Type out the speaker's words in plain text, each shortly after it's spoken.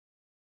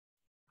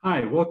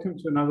Hi, welcome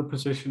to another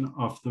position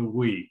of the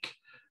week.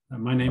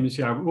 My name is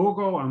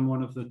Aagaard. I'm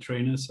one of the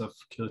trainers of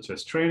Killer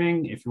Chess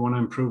Training. If you want to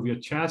improve your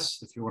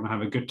chess, if you want to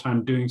have a good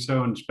time doing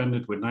so and spend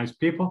it with nice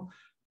people,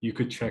 you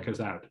could check us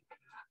out.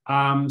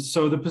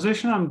 So the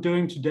position I'm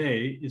doing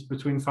today is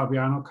between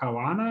Fabiano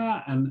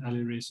Caruana and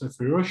Alireza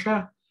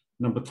Firouzja,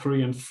 number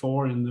 3 and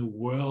 4 in the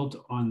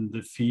world on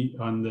the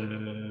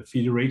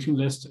FIDE rating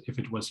list. If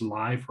it was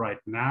live right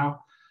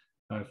now,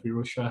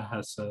 Firouzja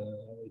has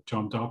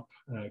jumped up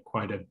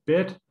quite a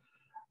bit.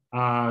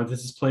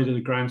 This is played at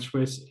the Grand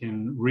Swiss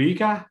in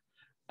Riga,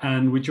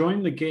 and we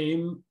joined the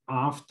game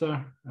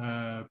after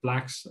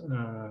Black's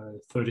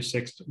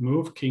 36th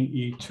move, King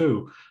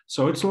E2.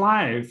 So it's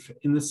live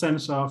in the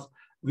sense of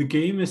the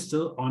game is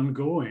still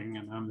ongoing,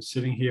 and I'm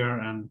sitting here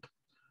and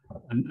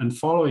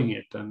following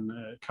it. And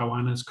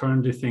Caruana is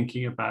currently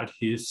thinking about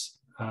his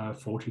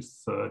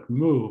 43rd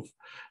move.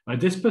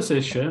 At this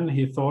position,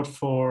 he thought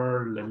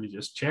for, let me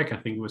just check, I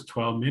think it was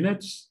 12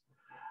 minutes.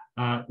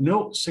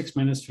 No, 6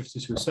 minutes,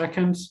 52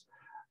 seconds,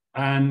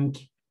 and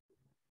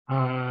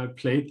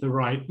played the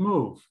right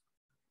move.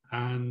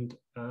 And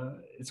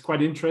it's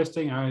quite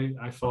interesting.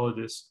 I followed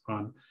this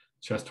on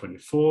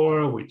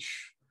Chess24,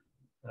 which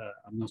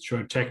I'm not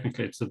sure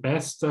technically it's the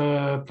best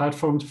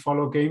platform to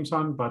follow games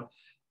on, but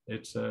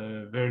it's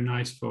very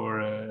nice for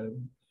a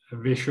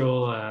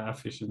visual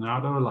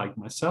aficionado like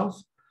myself.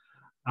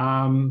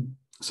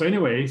 So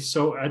anyway,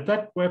 so at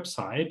that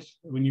website,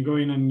 when you go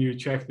in and you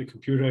check the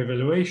computer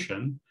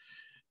evaluation,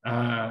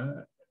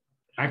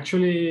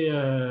 actually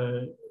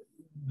the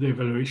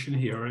evaluation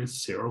here is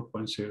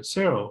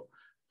 0.00.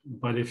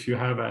 But if you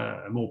have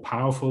a more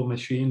powerful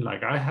machine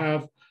like I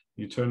have,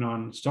 you turn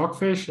on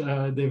Stockfish,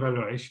 the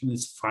evaluation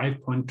is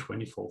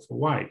 5.24 for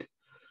white.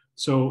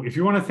 So if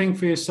you want to think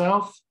for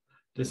yourself,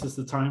 this is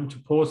the time to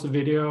pause the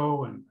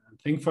video and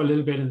think for a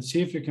little bit and see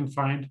if you can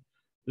find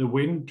the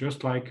win,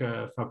 just like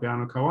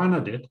Fabiano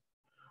Caruana did.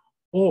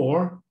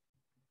 Or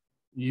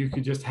you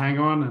could just hang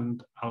on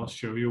and I'll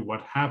show you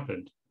what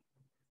happened.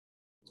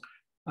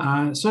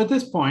 So at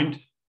this point,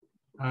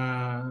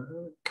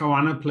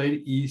 Caruana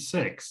played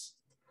E6,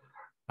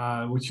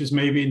 which is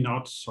maybe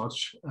not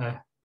such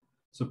a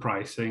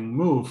surprising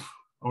move.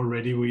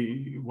 Already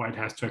white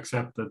has to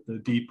accept that the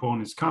D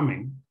pawn is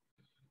coming.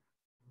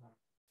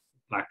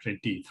 Black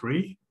played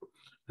D3,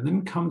 and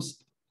then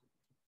comes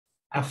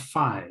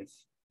F5.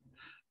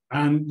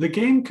 And the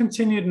game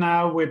continued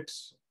now with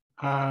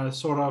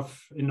sort of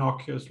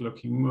innocuous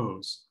looking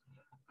moves.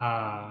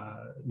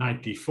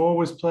 Knight D4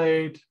 was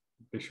played,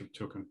 bishop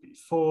took on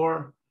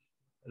B4.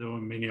 There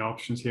were many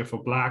options here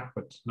for black,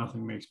 but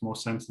nothing makes more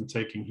sense than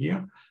taking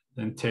here.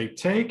 Then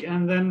take,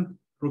 and then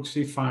rook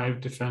C5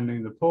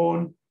 defending the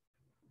pawn,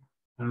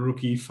 and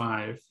rook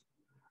E5.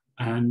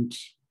 And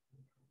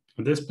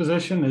this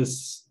position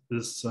is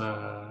as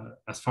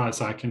far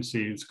as I can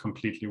see, it's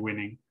completely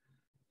winning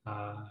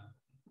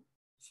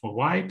for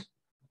white.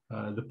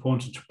 The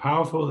pawns are too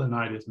powerful, the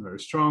knight isn't very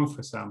strong. For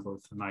example,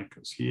 if the knight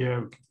goes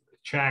here, we can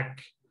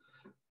check.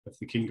 If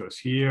the king goes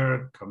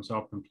here, comes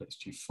up and plays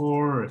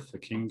G4. If the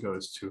king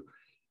goes to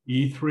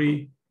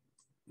E3,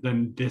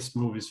 then this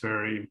move is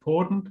very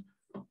important.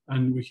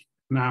 And we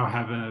now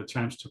have a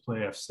chance to play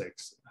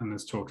F6, and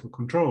there's total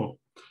control.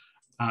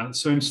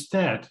 So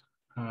instead,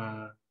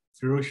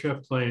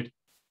 Firouzja played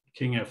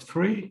King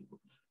F3,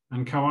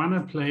 and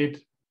Caruana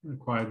played a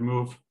quiet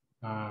move,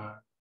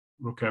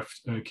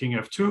 King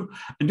F2.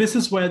 And this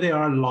is where they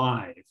are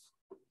live.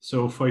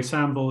 So for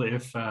example,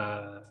 if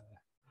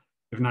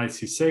knight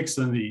C6,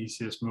 then the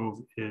easiest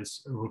move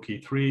is rook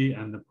E3,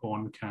 and the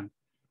pawn can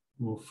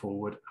move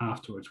forward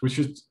afterwards. We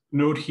should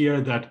note here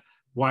that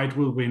white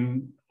will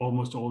win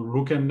almost all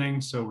rook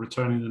endings, so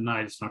returning the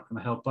knight is not going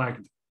to help black.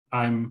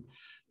 I'm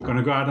going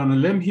to go out on a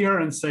limb here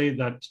and say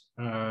that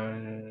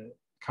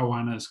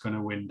Caruana is going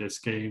to win this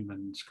game,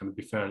 and it's going to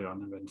be fairly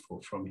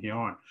uneventful from here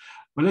on.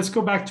 But let's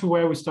go back to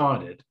where we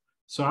started.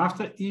 So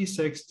after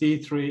E6,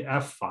 D3,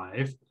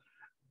 F5,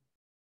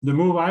 the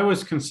move I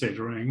was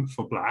considering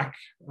for black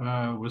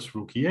was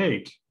rook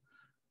E8.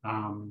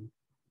 And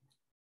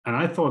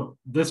I thought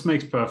this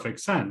makes perfect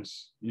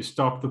sense. You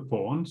stop the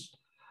pawns,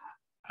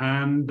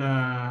 and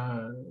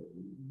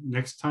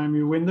next time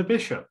you win the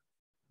bishop.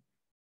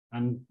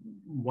 And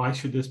why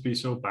should this be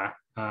so bad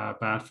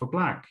for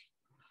black?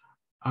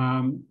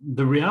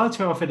 The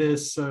reality of it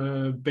is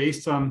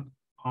based on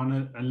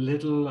a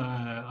little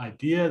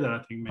idea that I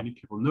think many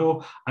people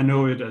know. I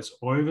know it as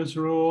Euler's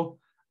rule.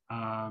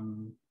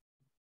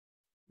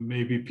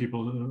 Maybe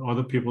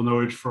other people know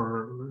it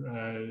for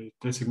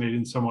designated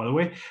in some other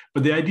way.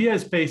 But the idea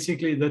is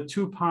basically that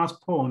two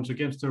passed pawns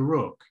against a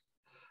rook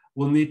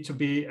will need to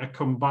be a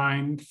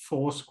combined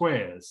 4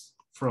 squares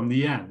from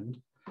the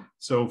end.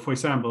 So for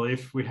example,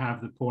 if we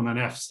have the pawn on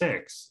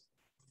F6,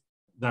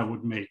 that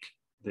would make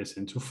this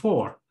into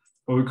 4.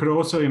 But we could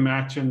also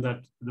imagine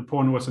that the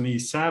pawn was on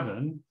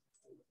E7,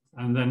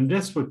 and then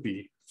this would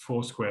be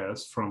 4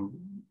 squares from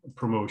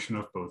promotion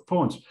of both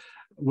pawns.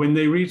 When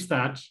they reach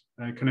that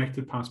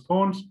connected passed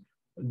pawns,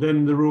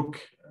 then the rook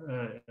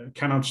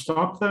cannot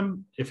stop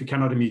them if he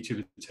cannot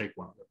immediately take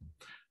one of them.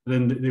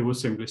 then they will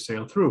simply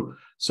sail through.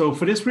 So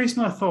for this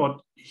reason, I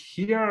thought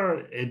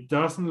here it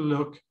doesn't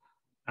look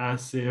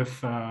as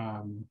if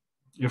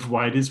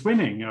white is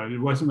winning.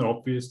 It wasn't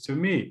obvious to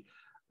me.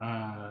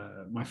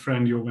 My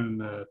friend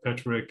Jovan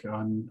Petrovic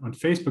on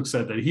Facebook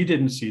said that he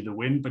didn't see the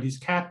win, but his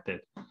cat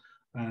did.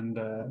 And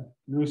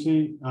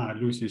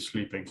Lucy's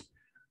sleeping.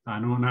 I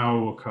know now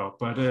I woke up,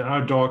 but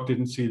our dog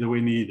didn't see the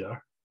win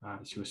either.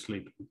 She was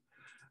sleeping.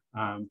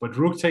 But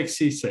rook takes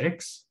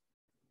c6,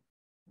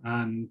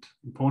 and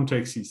pawn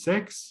takes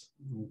c6,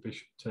 and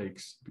bishop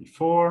takes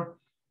b4.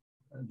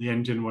 The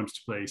engine wants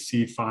to play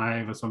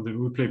c5 or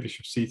something. We play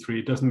bishop c3.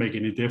 It doesn't make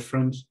any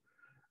difference.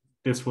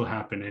 This will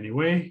happen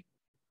anyway.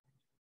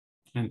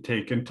 And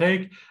take and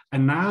take.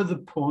 And now the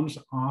pawns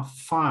are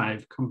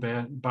 5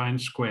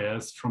 combined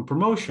squares from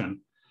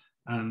promotion.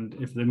 And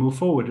if they move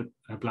forward,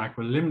 black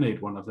will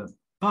eliminate one of them.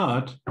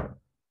 But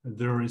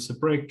there is a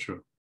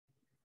breakthrough.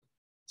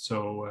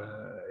 So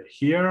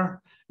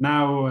here,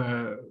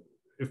 now,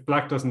 if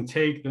black doesn't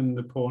take, then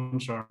the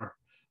pawns are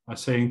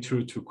saying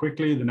through too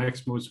quickly. The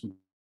next moves would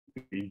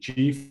be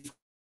g5,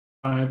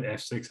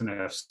 f6, and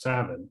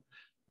f7.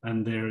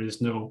 And there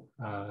is no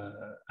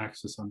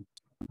access on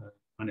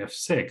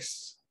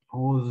f6.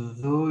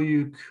 Although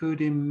you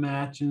could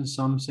imagine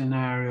some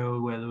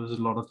scenario where there was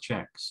a lot of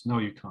checks. No,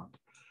 you can't.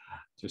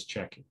 Just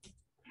check it.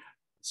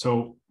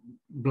 So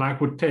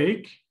black would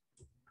take,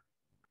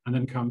 and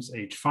then comes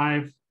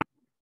h5,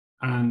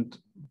 and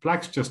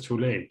black's just too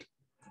late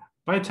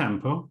by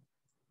tempo,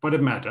 but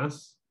it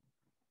matters.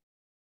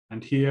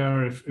 And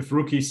here, if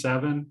rook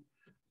e7,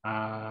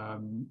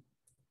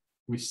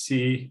 we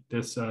see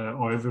this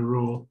Euler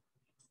rule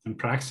in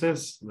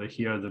praxis.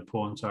 Here the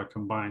pawns are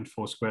combined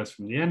 4 squares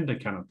from the end, they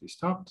cannot be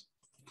stopped.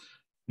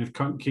 If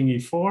king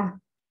e4,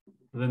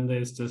 then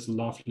there's this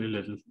lovely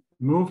little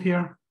move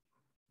here.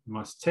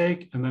 Must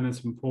take, and then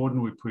it's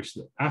important we push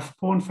the f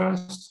pawn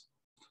first,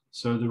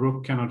 so the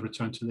rook cannot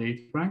return to the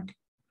 8th rank.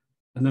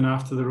 And then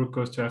after the rook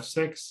goes to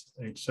f6,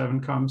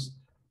 h7 comes,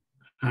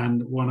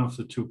 and one of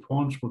the 2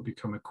 pawns will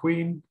become a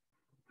queen,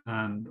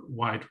 and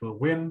white will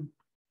win.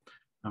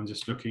 I'm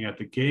just looking at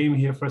the game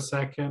here for a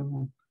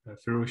second.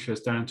 Firouzja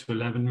is down to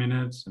 11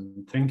 minutes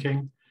and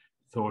thinking.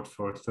 Thought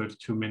for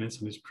 32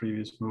 minutes in his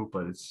previous move,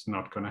 but it's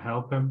not going to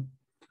help him.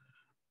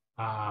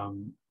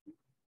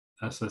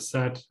 As I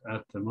said,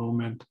 at the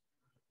moment,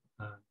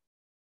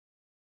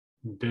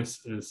 this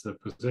is the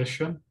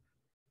position.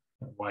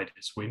 White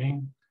is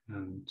winning,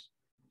 and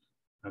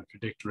I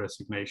predict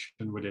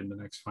resignation within the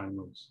next 5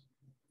 moves.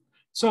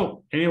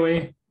 So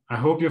anyway, I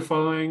hope you're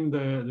following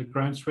the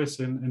Grand Swiss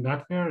in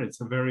Latvia.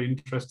 It's a very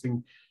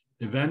interesting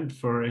event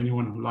for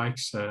anyone who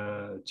likes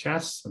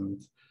chess.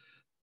 And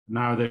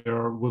now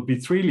there will be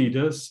 3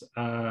 leaders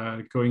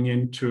going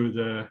into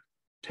the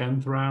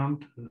 10th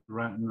round,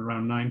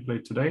 round 9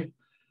 played today,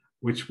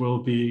 which will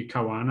be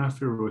Caruana,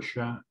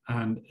 Firouzja,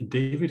 and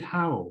David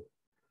Howell.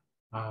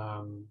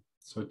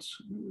 So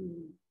it's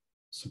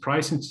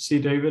surprising to see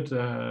David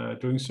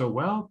doing so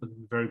well, but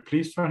I'm very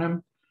pleased for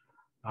him.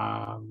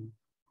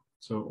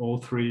 So all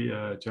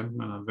 3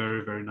 gentlemen are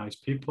very, very nice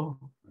people.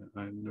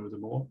 I know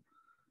them all.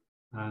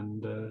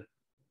 And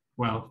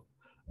well,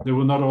 they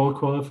will not all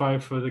qualify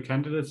for the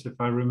candidates if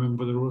I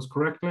remember the rules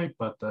correctly,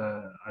 but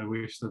I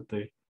wish that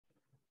they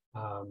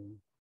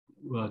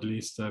will at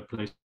least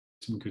play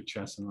some good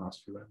chess in the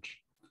last few rounds.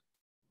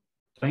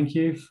 Thank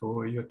you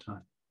for your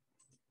time.